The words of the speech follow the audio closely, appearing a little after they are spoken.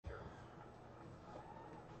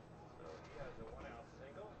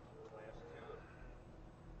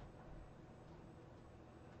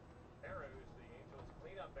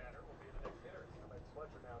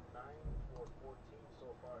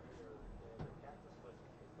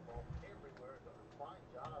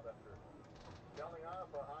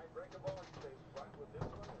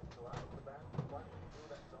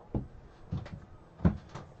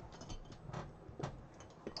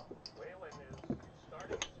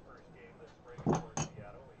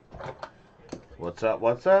What's up?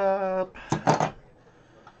 What's up?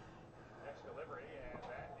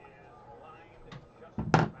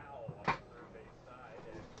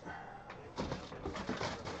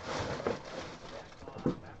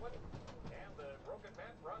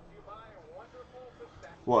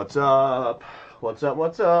 What's up? What's up?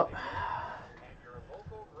 What's up?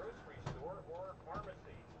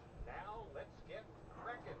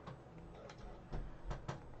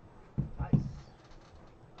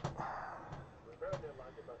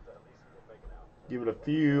 Give it a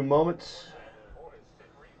few moments.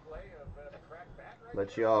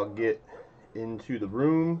 Let y'all get into the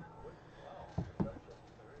room.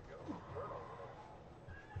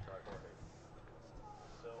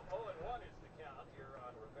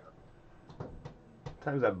 What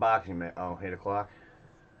time's that boxing match? Oh, 8 o'clock.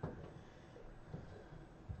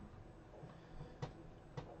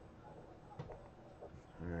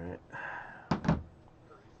 Alright.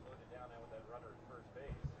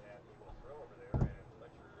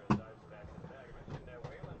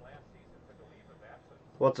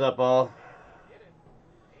 What's up, all?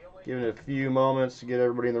 Giving it a few moments to get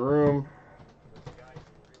everybody in the room.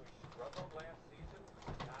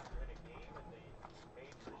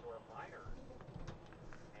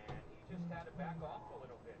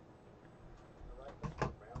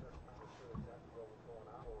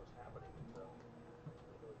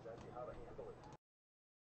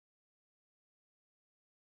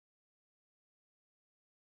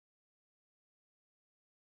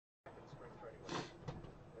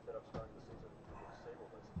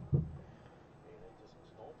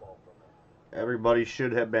 Everybody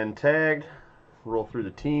should have been tagged. Roll through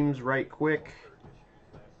the teams right quick.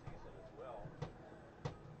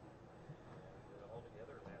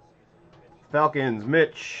 Falcons,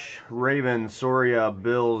 Mitch. Ravens, Soria.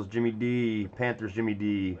 Bills, Jimmy D. Panthers, Jimmy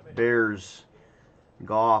D. Bears,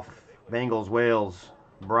 Goff. Bengals, Wales.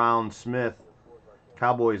 Browns, Smith.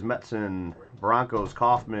 Cowboys, Metzen. Broncos,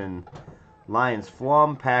 Kaufman. Lions,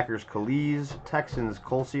 Flum. Packers, Kaliz. Texans,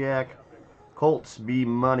 Kolsiak. Colts, B.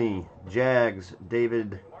 Money. Jags,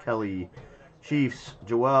 David Kelly. Chiefs,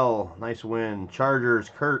 Joel. Nice win.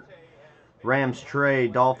 Chargers, Kurt. Rams, Trey.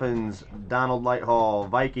 Dolphins, Donald Lighthall.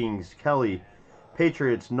 Vikings, Kelly.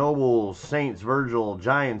 Patriots, Nobles. Saints, Virgil.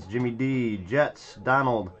 Giants, Jimmy D. Jets,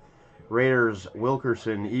 Donald. Raiders,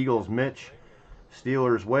 Wilkerson. Eagles, Mitch.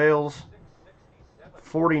 Steelers, Wales.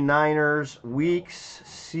 49ers, Weeks.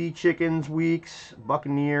 Sea Chickens, Weeks.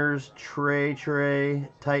 Buccaneers, Trey.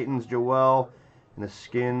 Titans, Joel. And the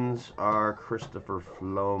Skins are Christopher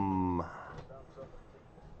Flum.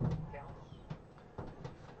 Let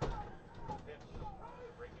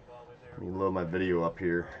me load my video up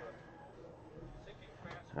here.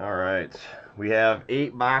 Alright. We have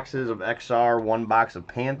 8 boxes of XR, 1 box of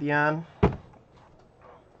Pantheon.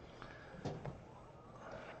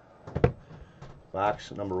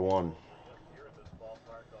 Box number 1.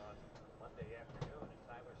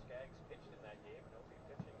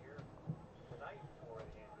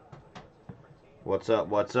 What's up?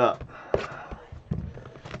 What's up?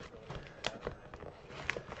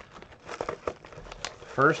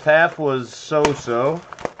 First half was so-so.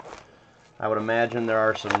 I would imagine there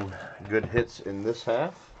are some good hits in this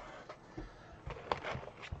half.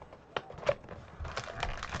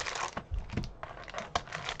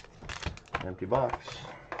 Empty box.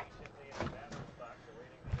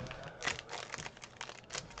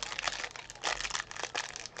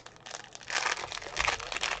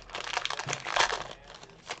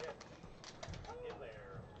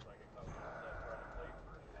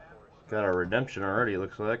 Got a redemption already,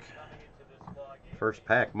 looks like. First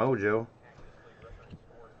pack, Mojo.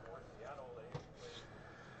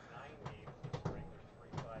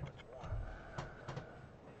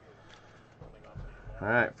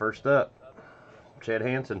 Alright, first up. Chad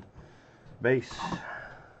Hansen. Base.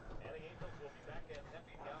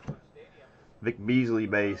 Vic Beasley,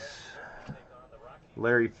 base.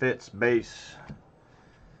 Larry Fitz, base.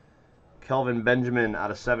 Kelvin Benjamin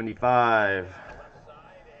out of 75.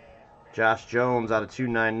 Josh Jones out of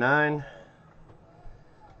 299.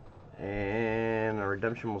 And a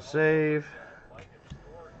redemption will save.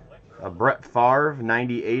 A Brett Favre,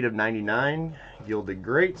 98 of 99. Gilded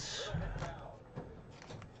Greats.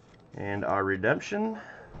 And our redemption.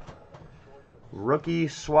 Rookie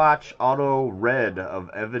swatch auto red of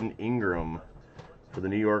Evan Ingram for the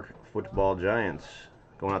New York Football Giants.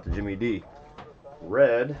 Going out to Jimmy D.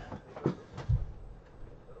 Red.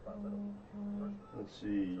 Let's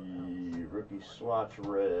see. Rookie swatch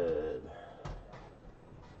red.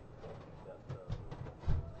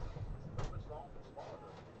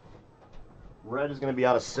 Red is going to be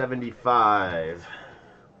out of 75.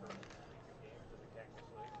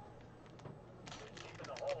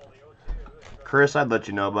 Chris, I'd let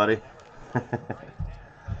you know, buddy.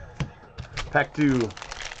 Pack 2.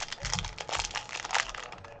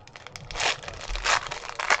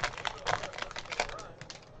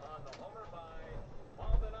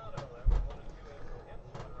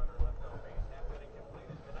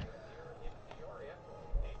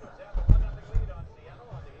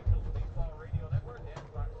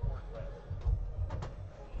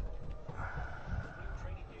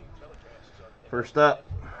 First up,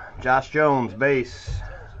 Josh Jones, base.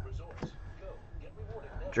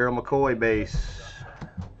 Gerald McCoy, base.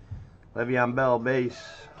 Le'Veon Bell, base.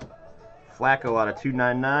 Flacco out of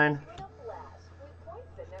 299.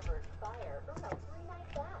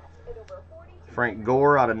 Frank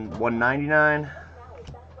Gore out of 199.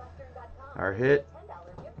 Our hit,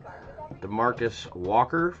 DeMarcus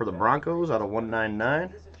Walker for the Broncos out of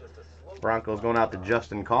 199. Broncos going out to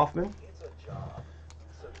Justin Kaufman.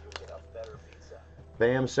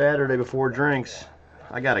 Bam, Saturday before drinks.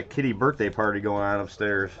 I got a kitty birthday party going on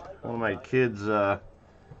upstairs. One of my kids'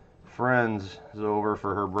 friends is over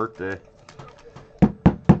for her birthday.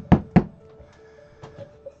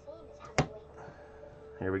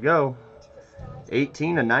 Here we go.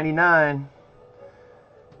 18/99.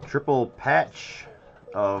 Triple patch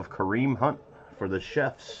of Kareem Hunt for the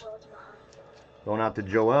Chefs. Going out to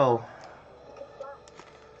Joel.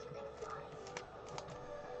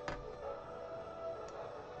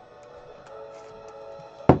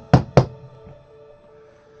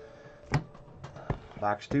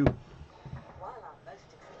 Box 2.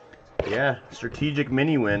 Yeah, strategic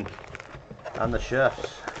mini win on the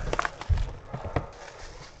Chefs.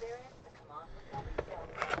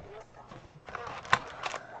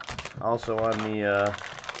 Also on the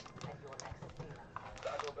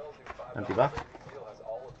empty box.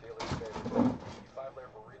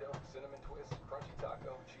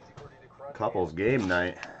 Couples game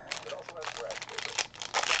night.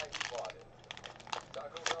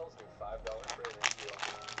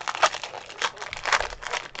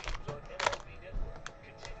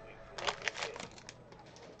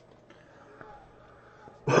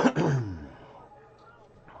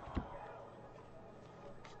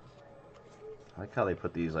 I like how they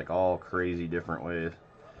put these like all crazy different ways.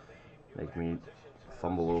 Make me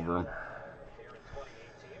fumble over them.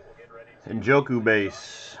 Njoku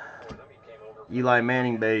base. Eli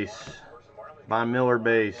Manning base. Von Miller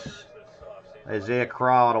base. Isaiah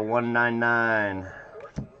Crowell out of 199.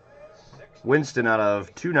 Winston out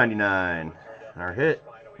of 299. Our hit.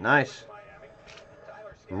 Nice.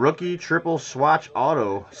 Rookie triple swatch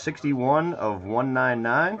auto. 61 of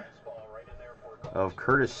 199 of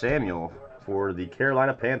Curtis Samuel for the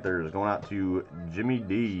Carolina Panthers, going out to Jimmy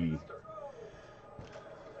D.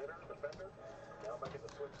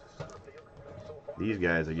 These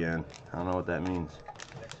guys again. I don't know what that means.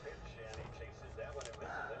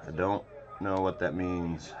 I don't know what that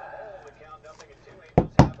means.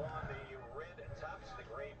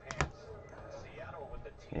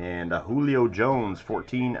 And Julio Jones,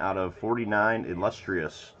 14 out of 49,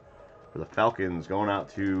 illustrious for the Falcons, going out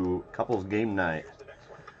to Couples Game Night.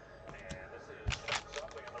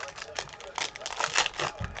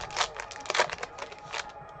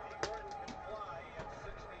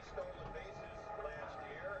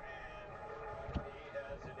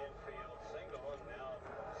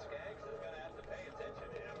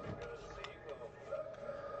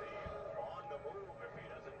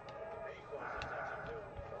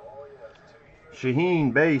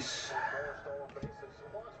 Shaheen base.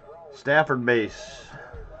 Stafford base.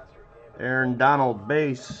 Aaron Donald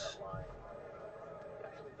base.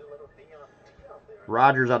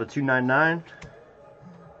 Rodgers out of 299.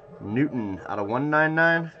 Newton out of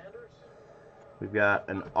 199. We've got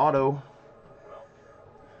an auto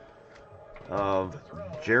of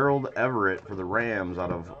Gerald Everett for the Rams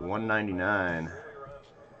out of 199.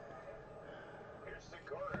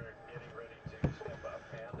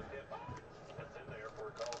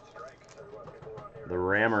 The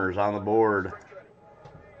Rammers on the board.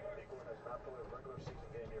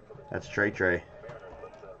 That's Trey Trey.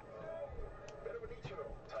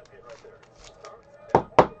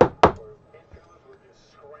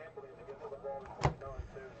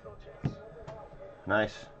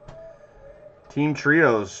 Nice. Team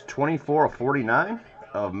trios, 24 of 49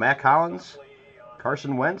 of Mac Hollins,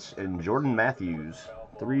 Carson Wentz, and Jordan Matthews.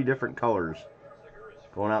 3 different colors.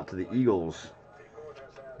 Going out to the Eagles.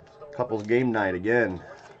 Couples game night again.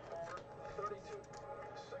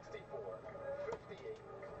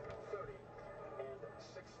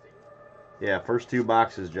 Yeah, first 2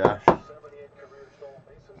 boxes, Josh.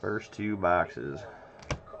 First 2 boxes.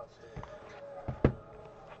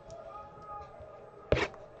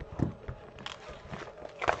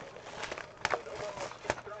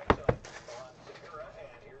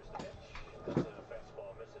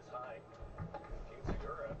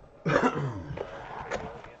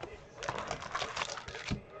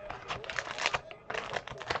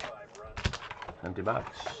 $50.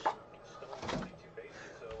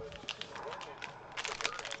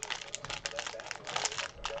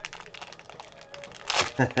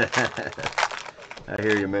 I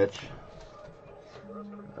hear you, Mitch.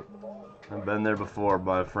 I've been there before,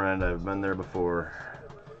 my friend. I've been there before.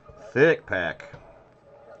 Thick pack.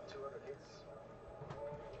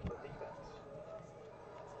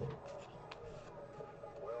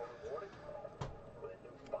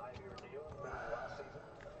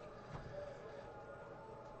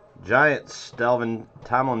 Giants, Dalvin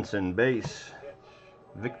Tomlinson, base.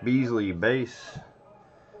 Vic Beasley, base.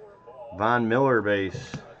 Von Miller,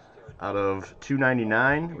 base. Out of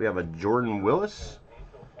 299, we have a Jordan Willis.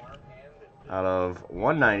 Out of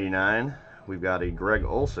 199, we've got a Greg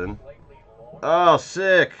Olson. Oh,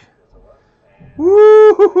 sick!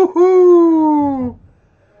 Woo-hoo-hoo-hoo!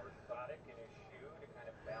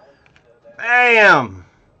 Bam!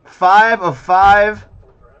 5 of 5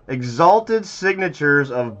 exalted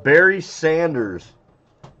signatures of Barry Sanders.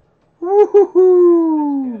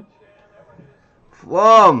 Woo-hoo-hoo!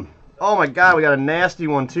 Flum! Oh my God, we got a nasty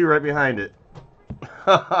one too right behind it.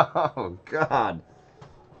 Oh God.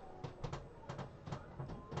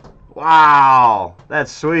 Wow,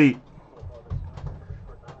 that's sweet.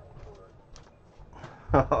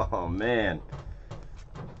 Oh man.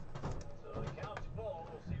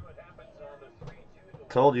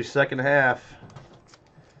 Told you second half.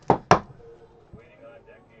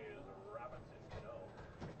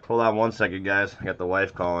 Hold on one second, guys. I got the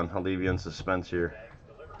wife calling. I'll leave you in suspense here.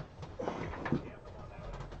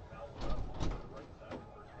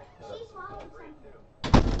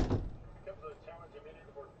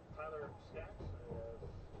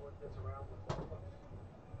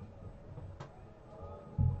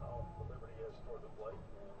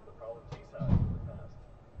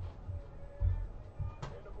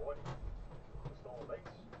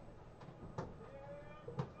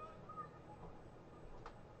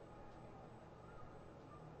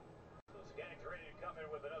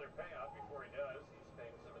 With another payoff before he does, he's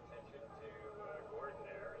paying some attention to Gordon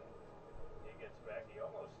there, and he gets back. He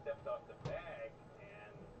almost stepped off the bag,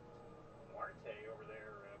 and Marte over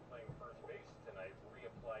there playing first base tonight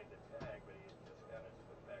reapplied the tag, but he just kind of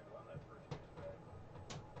slipped back on that first base bag.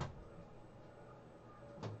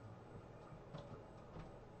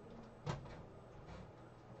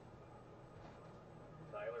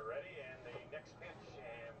 Tyler ready, and the next pitch,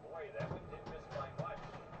 and boy, that one didn't miss by much.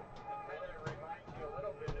 A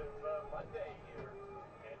little bit of Monday here,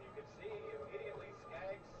 and you could see immediately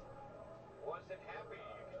Skaggs wasn't happy.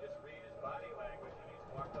 You could just read his body language, and he's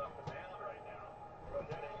walked off the mound right now.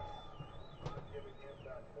 Giving him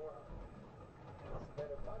that 400. And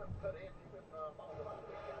it might have put in even Maldonado.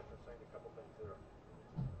 The guys are saying a couple things there.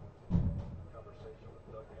 Conversation with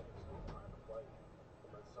Doug Henderson trying to play.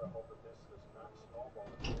 Let's hope that this does not snowball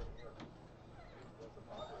in here.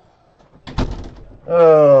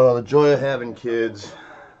 Oh, the joy of having kids.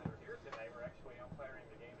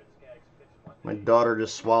 My daughter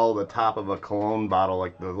just swallowed the top of a cologne bottle,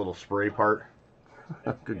 like the little spray part.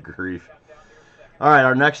 Good grief. Alright,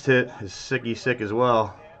 our next hit is sicky sick as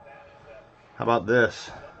well. How about this?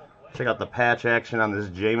 Check out the patch action on this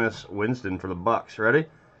Jameis Winston for the Bucks. Ready?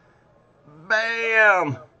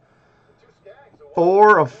 Bam!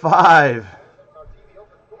 4 of 5.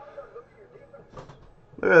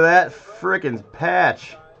 Look at that frickin'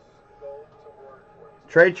 patch.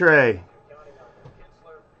 Trey.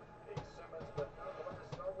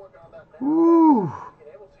 Woo!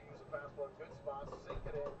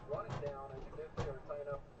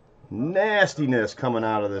 Nastiness coming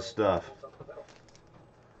out of this stuff.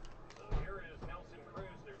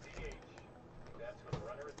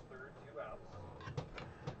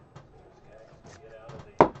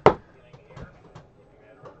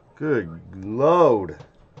 Good load.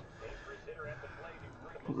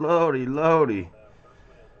 Loady.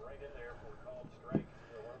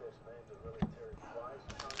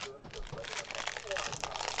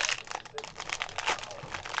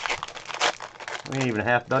 We ain't even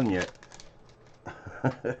half done yet. This guy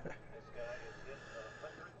has hit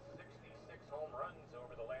 166 home runs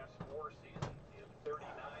over the last 4 seasons. He had 39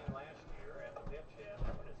 last year at the pitch, and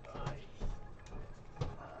that one is high.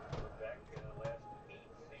 Back in the last 8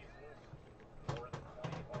 seasons, more than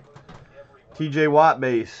 20 homers in every one. TJ Watt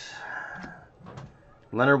base.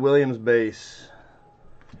 Leonard Williams base.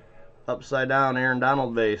 Upside down Aaron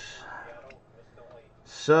Donald base.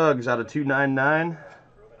 Suggs out of 299.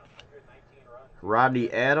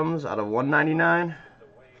 Rodney Adams out of 199.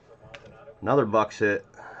 Another Bucks hit.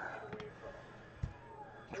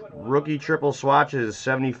 Rookie triple swatches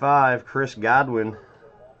 75. Chris Godwin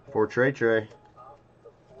for Trey.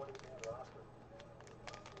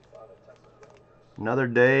 Another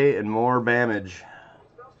day and more Bammage.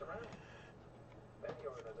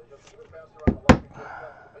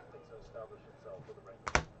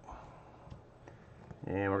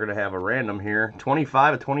 And we're going to have a random here.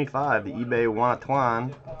 25 of 25, the eBay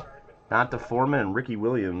Wanatuan, Donta Foreman, and Ricky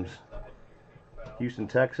Williams. Houston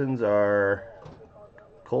Texans are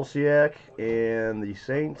Kolsiak, and the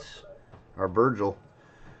Saints are Virgil.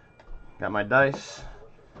 Got my dice.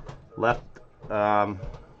 Left,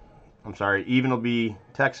 I'm sorry, even will be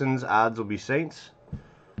Texans, odds will be Saints.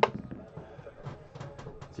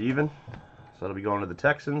 It's even, so it'll be going to the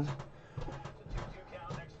Texans.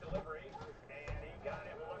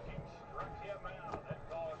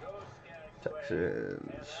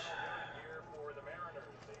 Texans.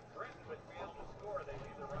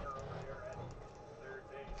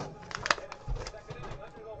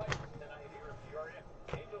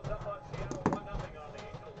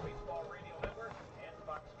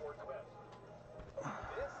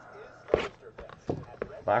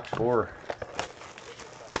 Box 4.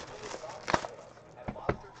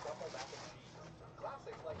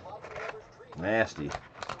 Nasty.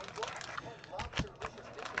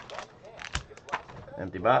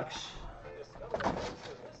 Empty box.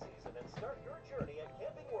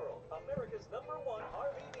 America's #1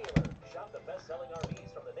 RV dealer. Shop the best-selling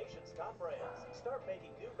RVs from the nation's top brands. Start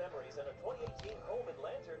making new memories in a 2018 Coleman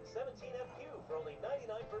Lantern 17FQ for only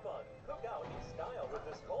 $99 per month. Cook out in style with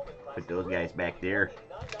this Coleman class. Put those guys back there.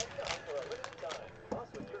 $9.99 for a limited time. Plus,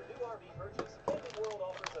 with your new RV purchase, Camping World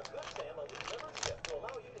offers a Good Sam Elite membership to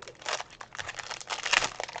allow you to get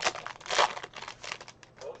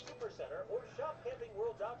Pro Supercenter or shop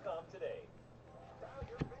campingworld.com today. Now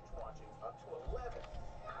you're binge watching up to 11.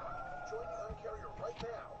 Join the Uncarrier right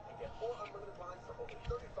now and get 4 unlimited lines for only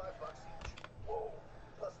 $35 each. Whoa.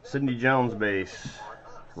 Plus Sidney Jones base.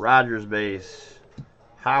 Rogers base.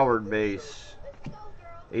 Howard base.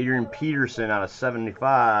 Adrian Peterson out of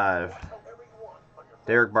 75.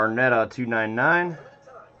 Derek Barnett 299.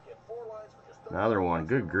 Another one.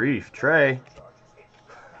 Good grief. Trey.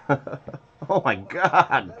 Oh my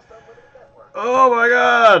God. Oh my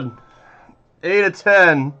God. 8 of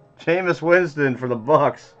 10. Jameis Winston for the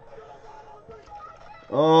Bucks.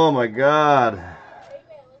 Oh my God.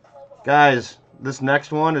 Guys, this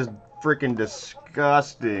next one is freaking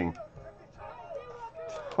disgusting.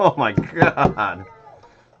 Oh my God.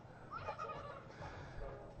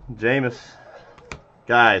 Jameis.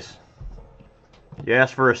 Guys, you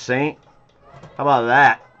asked for a Saint? How about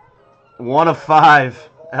that? 1 of 5.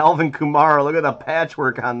 Alvin Kamara. Look at the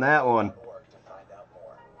patchwork on that one.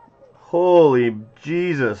 Holy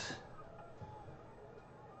Jesus.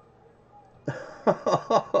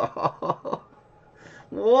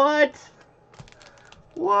 What?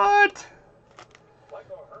 What?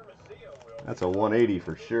 That's a 180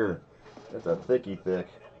 for sure. That's a thicky thick.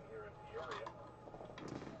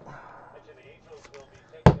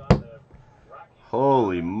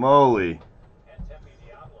 Holy moly.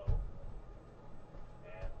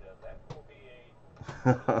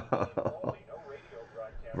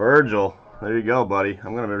 Virgil, there you go, buddy.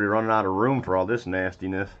 I'm going to be running out of room for all this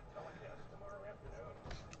nastiness.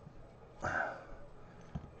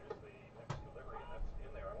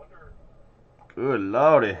 Good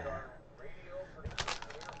lordy.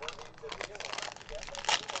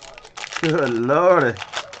 Good lordy.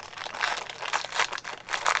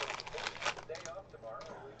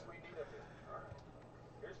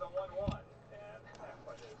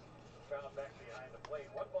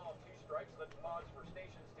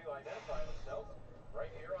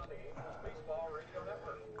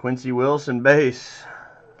 Quincy Wilson base.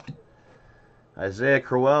 Isaiah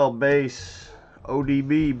Crowell base.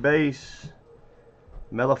 ODB base.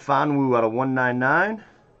 Melifonwu out of 199.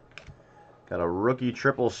 Got a rookie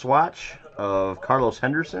triple swatch of Carlos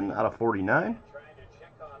Henderson out of 49.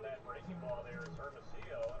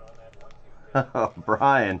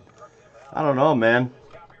 Brian. I don't know, man.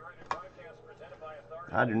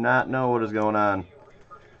 I do not know what is going on.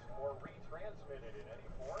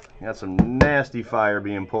 Got some nasty fire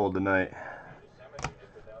being pulled tonight.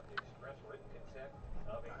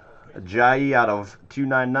 Ajayi out of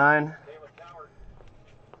 299.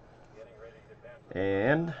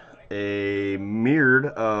 And a mirrored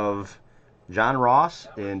of John Ross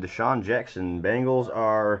and Deshaun Jackson. Bengals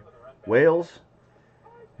are Wales.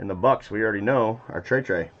 And the Bucks, we already know, are Trey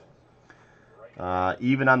Trey.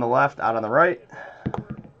 Even on the left, out on the right.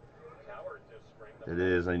 It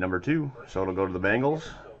is a number 2, so it'll go to the Bengals.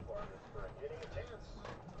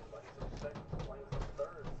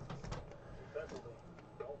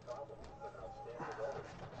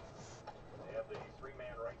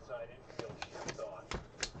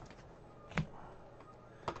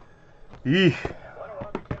 Eeh.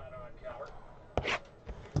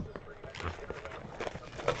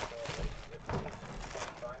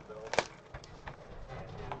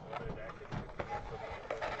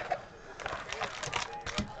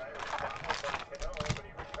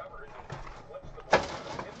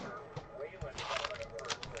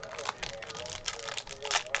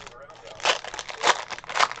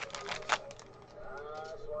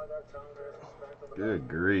 Good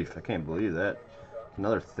grief. I can't believe that.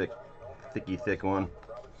 Another thick one.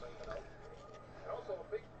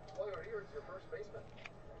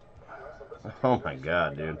 Oh my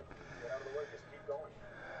god, dude.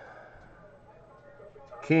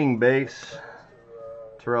 King base.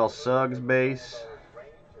 Terrell Suggs base.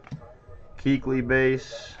 Kuechly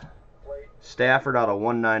base. Stafford out of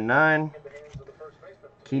 199.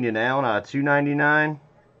 Keenan Allen out of 299.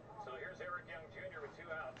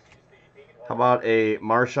 How about a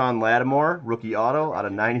Marshawn Lattimore rookie auto out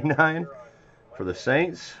of 99 for the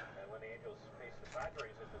Saints?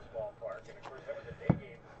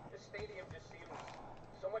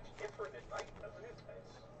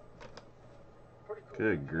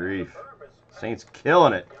 Good grief. Saints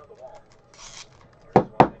killing it.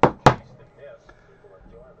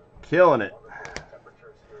 Killing it.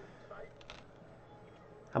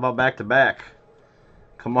 How about back-to-back?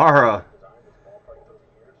 Kamara.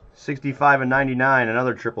 65 and 99,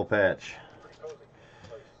 another triple patch.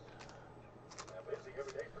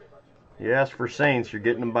 Yes, for Saints, you're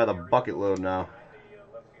getting them by the bucket load now.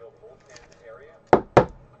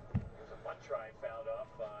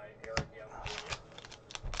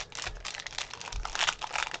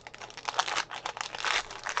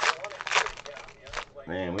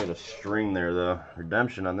 Man, we had a string there, though.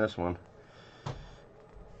 Redemption on this one.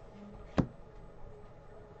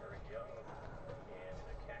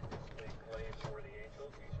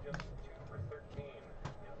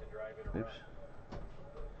 Oops.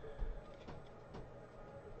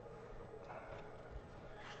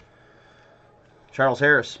 Charles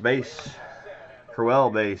Harris, base. Crowell,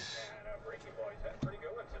 base.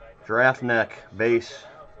 Giraffe Neck, base.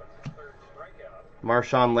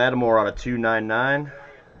 Marshawn Lattimore out of 299.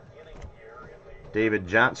 David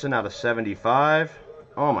Johnson out of 75.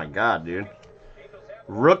 Oh my god, dude.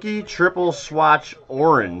 Rookie triple swatch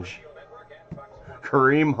orange.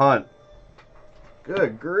 Kareem Hunt.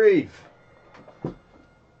 Good grief.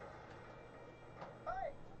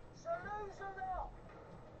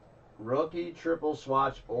 Rookie triple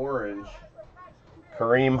swatch orange.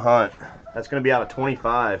 Kareem Hunt. That's going to be out of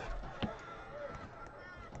 25.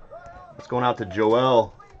 That's going out to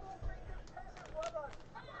Joel.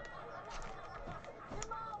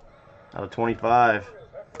 Out of 25.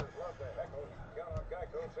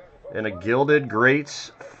 And a Gilded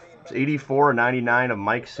Greats 84/99 of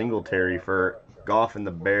Mike Singletary for Goff and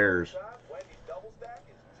the Bears.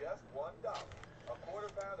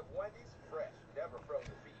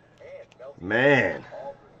 Man.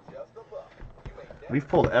 We've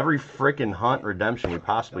pulled every freaking Hunt redemption we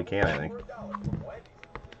possibly can, I think.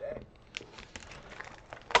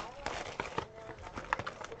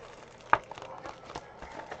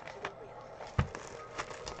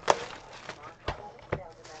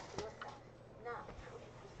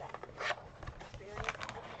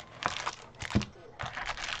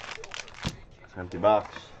 Empty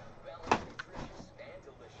box.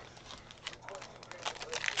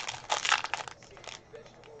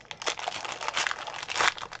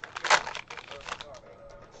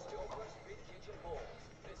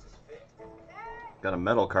 Got a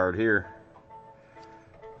metal card here.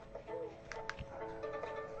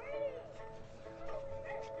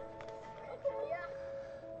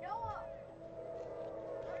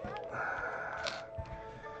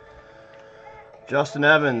 Justin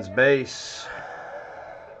Evans, base.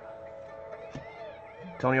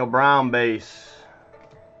 Antonio Brown, base.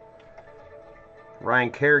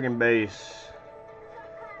 Ryan Kerrigan, base.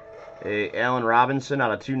 A Allen Robinson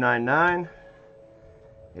out of 299.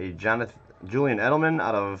 A Julian Edelman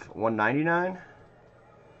out of 199.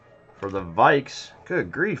 For the Vikes.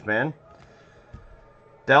 Good grief, man.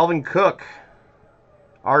 Dalvin Cook.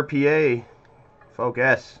 RPA.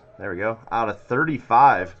 Focus. There we go. Out of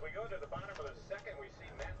 35.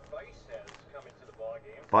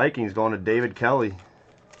 Vikings going to David Kelly.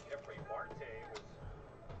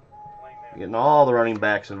 Getting all the running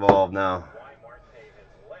backs involved now.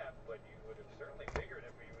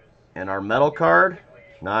 And our metal card.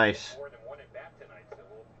 Nice.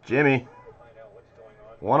 Jimmy.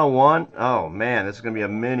 101. Oh, man. This is going to be a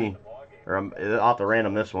mini. Or I'll have to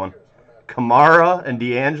random this one. Kamara and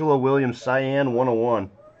D'Angelo Williams Cyan 101.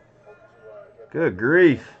 Good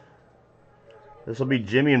grief. This will be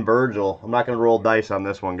Jimmy and Virgil. I'm not going to roll dice on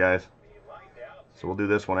this one, guys. So we'll do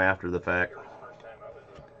this one after the fact.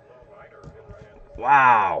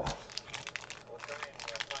 Wow.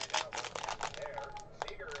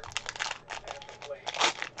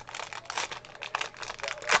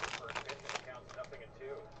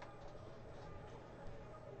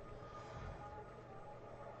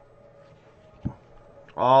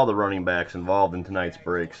 All the running backs involved in tonight's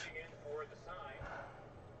breaks.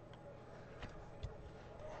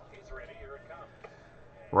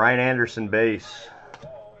 Ryan Anderson base.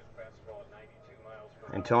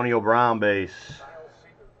 Antonio Brown base.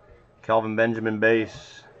 Kelvin Benjamin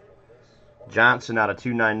base. Johnson out of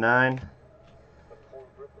 299.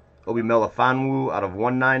 Obi Melifonwu out of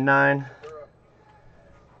 199.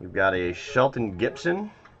 We've got a Shelton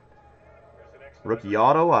Gibson rookie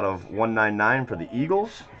auto out of 199 for the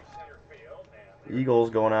Eagles. Eagles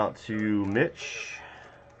going out to Mitch.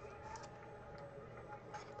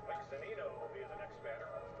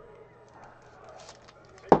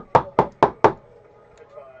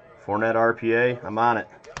 Fournette RPA, I'm on it.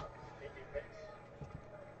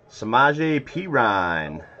 Samaje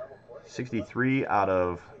Perine, 63 out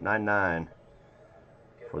of 99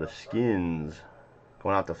 for the Skins.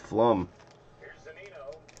 Going out to Flum.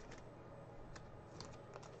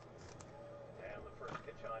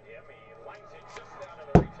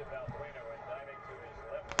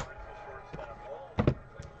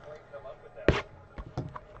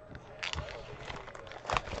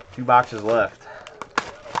 Two boxes left.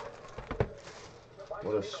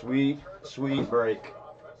 What a sweet, sweet break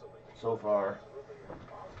so far.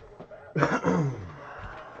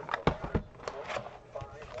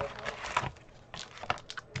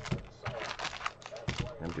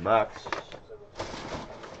 Empty box.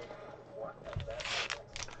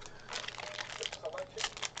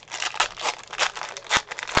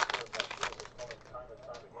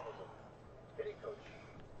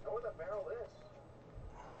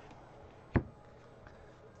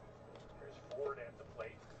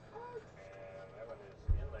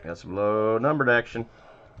 Got some low numbered action.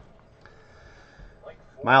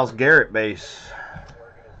 Myles Garrett base.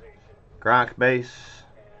 Gronk base.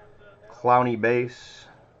 Clowney base.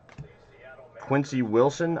 Quincy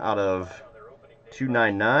Wilson out of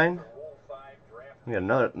 299. We got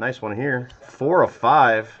another nice one here. 4 of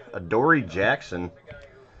 5. Adoree Jackson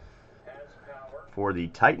for the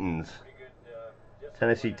Titans.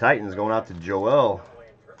 Tennessee Titans going out to Joel.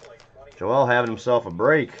 Joel having himself a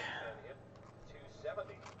break.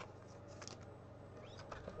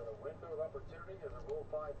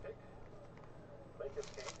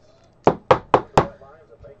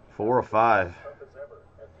 Four of 5.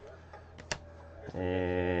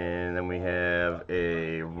 And then we have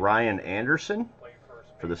a Ryan Anderson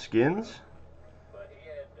for the Skins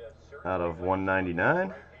out of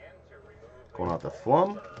 199. Going out to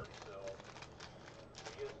Flum.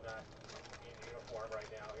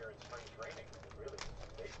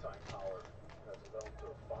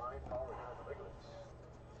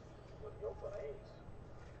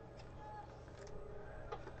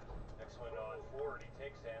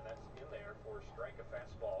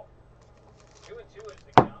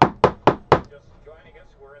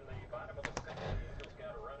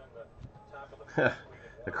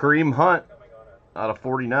 The Kareem Hunt out of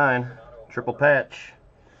 49, triple patch.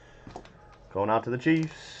 Going out to the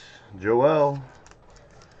Chiefs, Joel.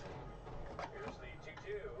 Here's the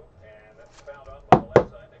 2-2, and that's fouled off on the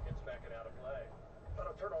left side. That gets back it out of play.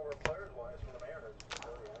 But a turnover players-wise for the Mariners.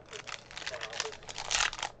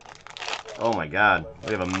 Oh my God,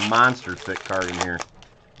 we have a monster thick card in here.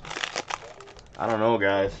 I don't know,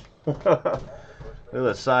 guys. Look at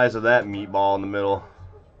the size of that meatball in the middle.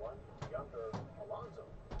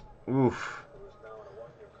 Oof.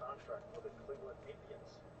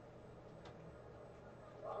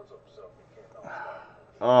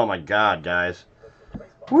 Oh my God, guys.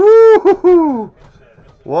 Woo-hoo-hoo!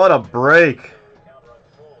 What a break.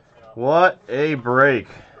 What a break.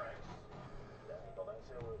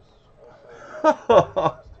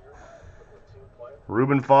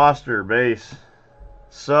 Reuben Foster, base.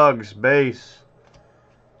 Suggs, base.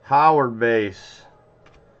 Howard, base.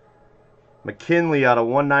 McKinley out of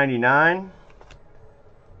 199.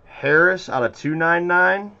 Harris out of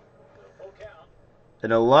 299.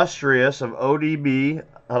 An illustrious of ODB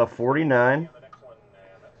out of 49.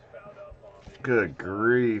 Good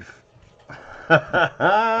grief.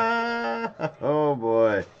 Oh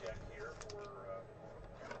boy.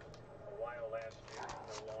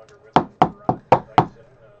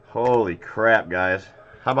 Holy crap, guys.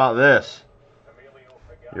 How about this?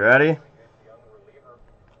 You ready?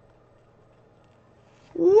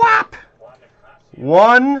 Whop!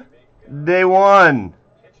 1, day 1.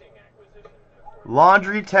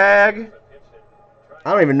 Laundry tag.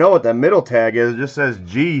 I don't even know what that middle tag is. It just says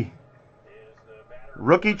G.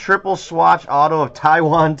 Rookie triple swatch auto of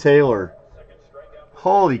Taiwan Taylor.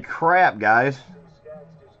 Holy crap, guys.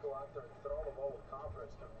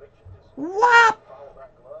 What?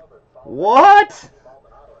 What?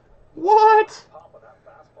 What?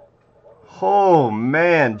 Oh,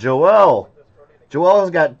 man. Joel. Joel has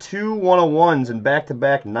got 2 101s in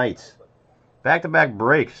back-to-back nights. Back-to-back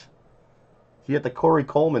breaks. He hit the Corey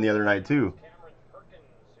Coleman the other night, too.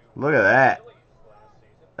 Look at that.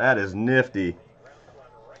 That is nifty.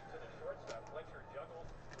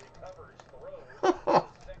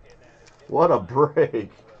 What a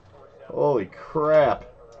break. Holy crap.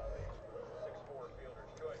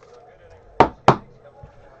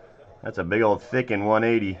 That's a big old thick in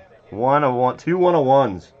 180. 2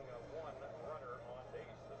 101s.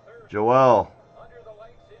 Joel.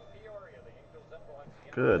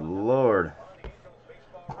 Good Lord.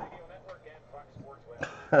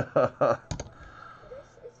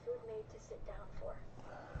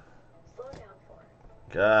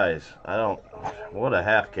 Guys, what a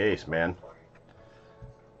half case, man.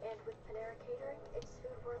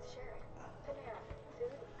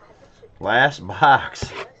 Last box.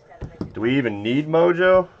 Do we even need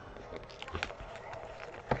Mojo?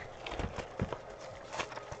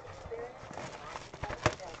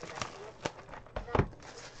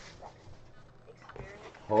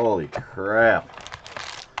 Holy crap.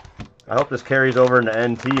 I hope this carries over into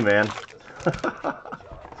NT, man.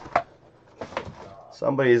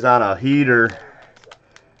 Somebody's on a heater.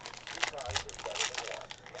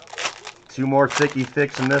 2 more thicky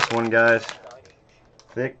thicks in this one, guys.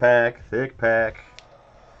 Thick pack, thick pack.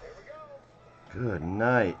 Good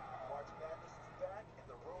night.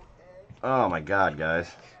 Oh my God, guys.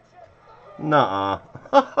 Nuh-uh.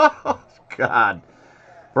 God.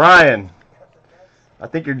 Brian, I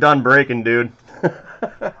think you're done breaking, dude.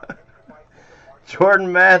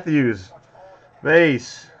 Jordan Matthews,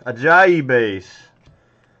 base. Ajayi base.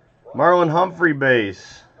 Marlon Humphrey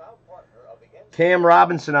base. Cam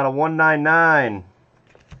Robinson out of 199.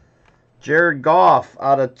 Jared Goff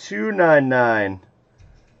out of 299.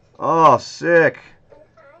 Oh, sick.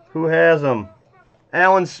 Who has him?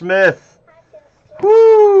 Alan Smith.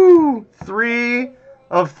 Woo! 3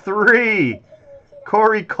 of 3.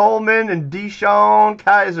 Corey Coleman and Deshaun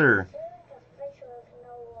Kaiser.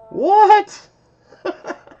 What?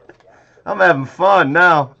 I'm having fun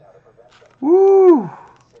now. Woo!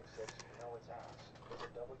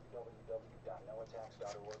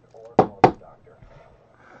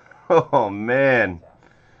 Oh, man.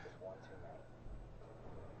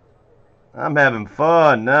 I'm having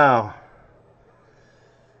fun now.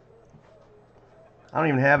 I don't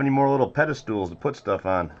even have any more little pedestals to put stuff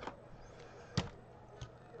on.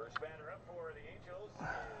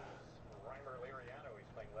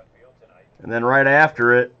 And then right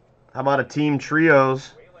after it, how about a team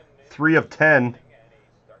trios? 3 of 10.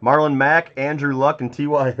 Marlon Mack, Andrew Luck, and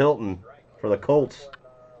T.Y. Hilton for the Colts.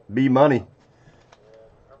 B money.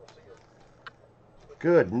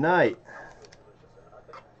 Good night.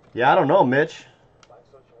 Yeah, I don't know, Mitch.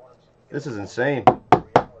 This is insane.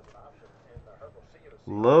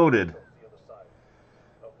 Loaded.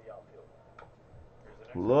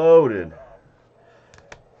 Loaded.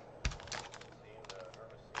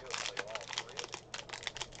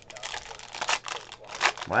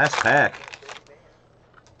 Last pack.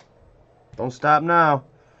 Don't stop now.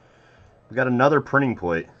 We got another printing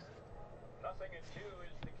plate.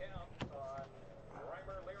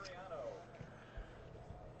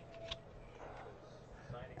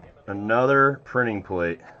 Another printing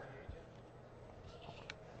plate.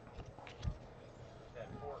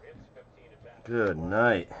 Good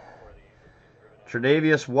night.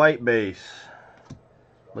 Tre'Davious White base.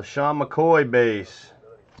 LaShawn McCoy base.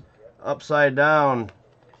 Upside down.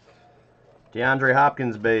 DeAndre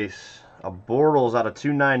Hopkins base. A Bortles out of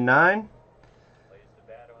 299.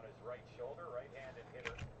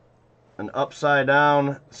 An upside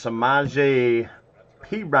down Samaje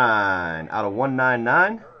Perine out of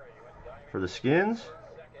 199 for the Skins.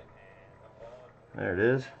 There it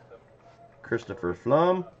is. Christopher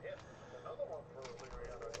Flum.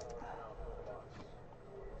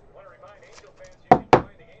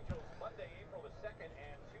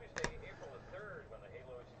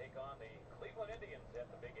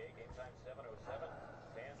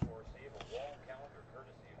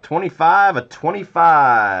 $25 of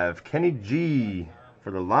 25. Kenny G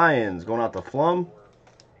for the Lions going out to Flum.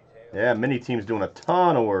 Yeah, many teams doing a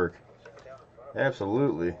ton of work.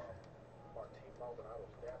 Absolutely.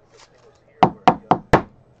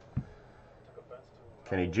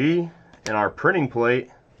 Kenny G. And our printing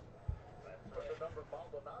plate.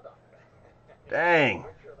 Dang.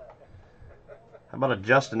 How about a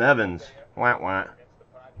Justin Evans? Wah, wah.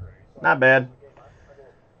 Not bad.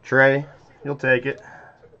 Trey, you'll take it.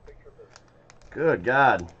 Good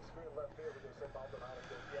God.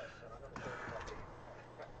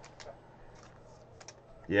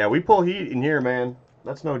 Yeah, we pull heat in here, man.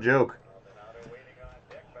 That's no joke.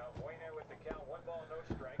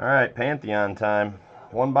 All right, Pantheon time.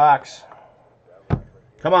 One box.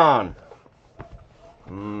 Come on.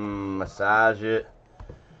 Massage it.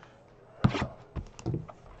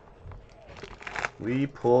 We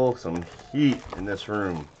pull some heat in this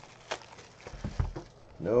room.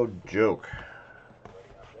 No joke.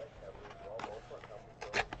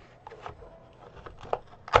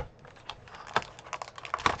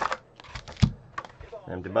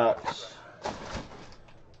 Empty box.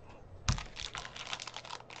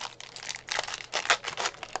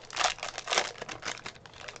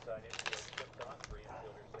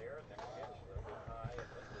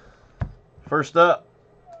 First up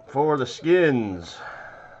for the Skins,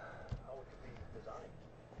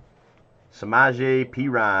 Samaje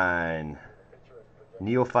Perine,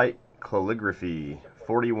 Neophyte Calligraphy,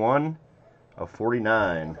 41 of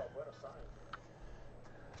 49.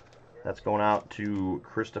 That's going out to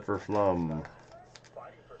Christopher Flum.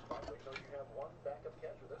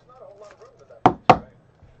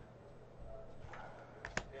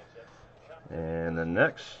 And then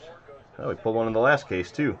next, oh, we pulled one in the last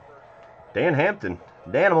case too. Dan Hampton,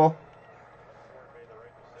 Danimal,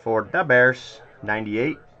 for the Bears,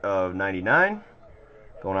 98 of 99.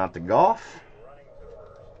 Going out to Golf.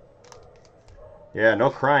 Yeah, no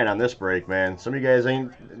crying on this break, man. Some of you guys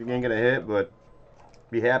ain't gonna hit, but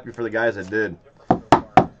be happy for the guys that did.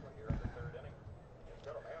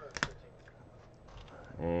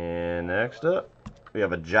 And next up, we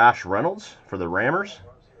have a Josh Reynolds for the Rammers.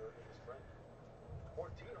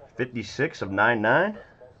 56 of 99.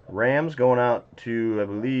 Rams going out to, I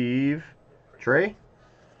believe, Trey.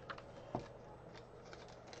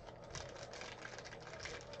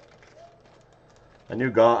 I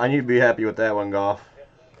knew you'd be happy with that one, Golf.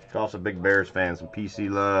 Golf's a big Bears fan, some PC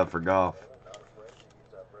love for Golf.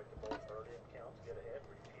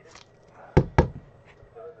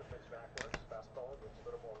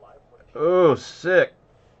 Oh, sick.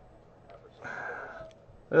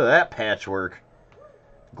 Look at that patchwork.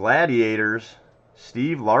 Gladiators,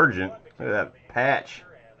 Steve Largent. Look at that patch.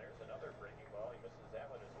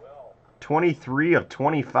 23 of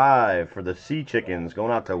 25 for the Sea Chickens,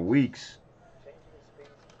 going out to Weeks.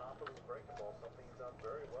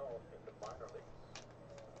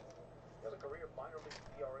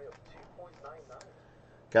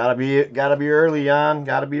 Gotta be early, Jan.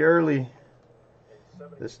 Gotta be early.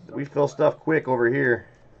 We fill stuff quick over here.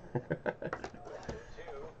 Let's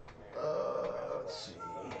see.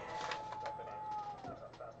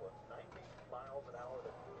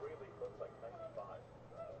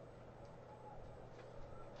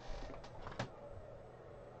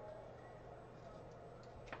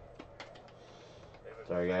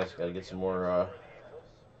 Sorry guys, gotta get some more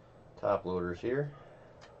top loaders here.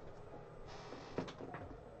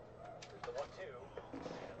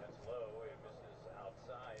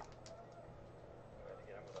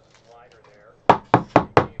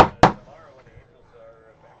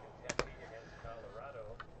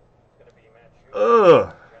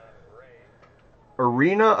 Ugh.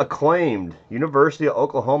 Arena acclaimed. University of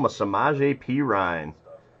Oklahoma, Samaje Perine.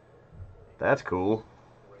 That's cool.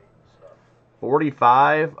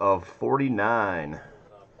 45 of 49.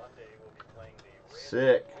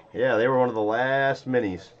 Sick. Yeah, they were one of the last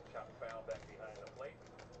minis.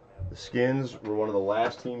 The Skins were one of the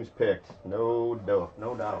last teams picked. No doubt.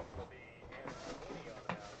 No doubt.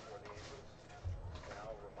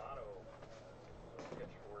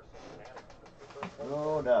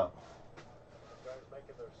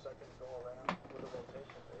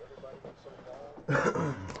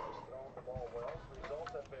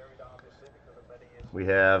 We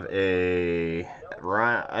have a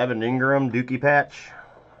Evan Ingram Dookie patch.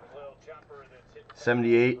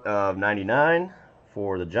 78 of 99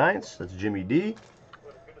 for the Giants. That's Jimmy D.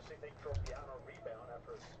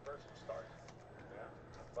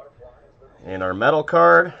 And our metal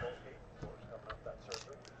card.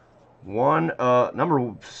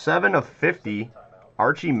 Number 7 of 50,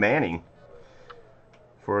 Archie Manning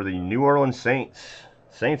for the New Orleans Saints.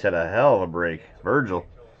 Saints had a hell of a break. Virgil.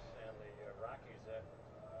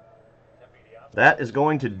 That is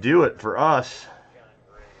going to do it for us.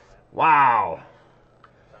 Wow.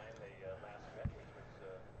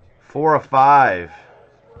 4 of 5.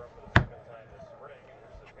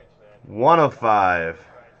 1 of 5.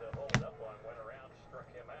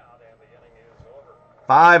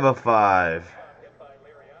 5 of 5.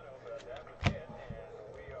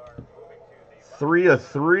 3 of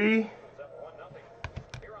 3.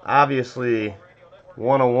 Obviously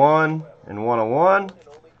 1 of 1 and 1 of 1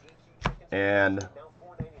 and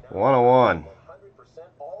 1 of 1.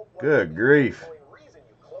 Good grief.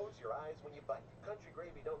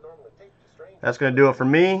 That's going to do it for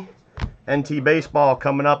me. NT Baseball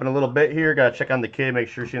coming up in a little bit here. Got to check on the kid, make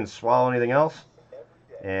sure she didn't swallow anything else.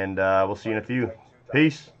 And we'll see you in a few.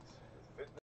 Peace.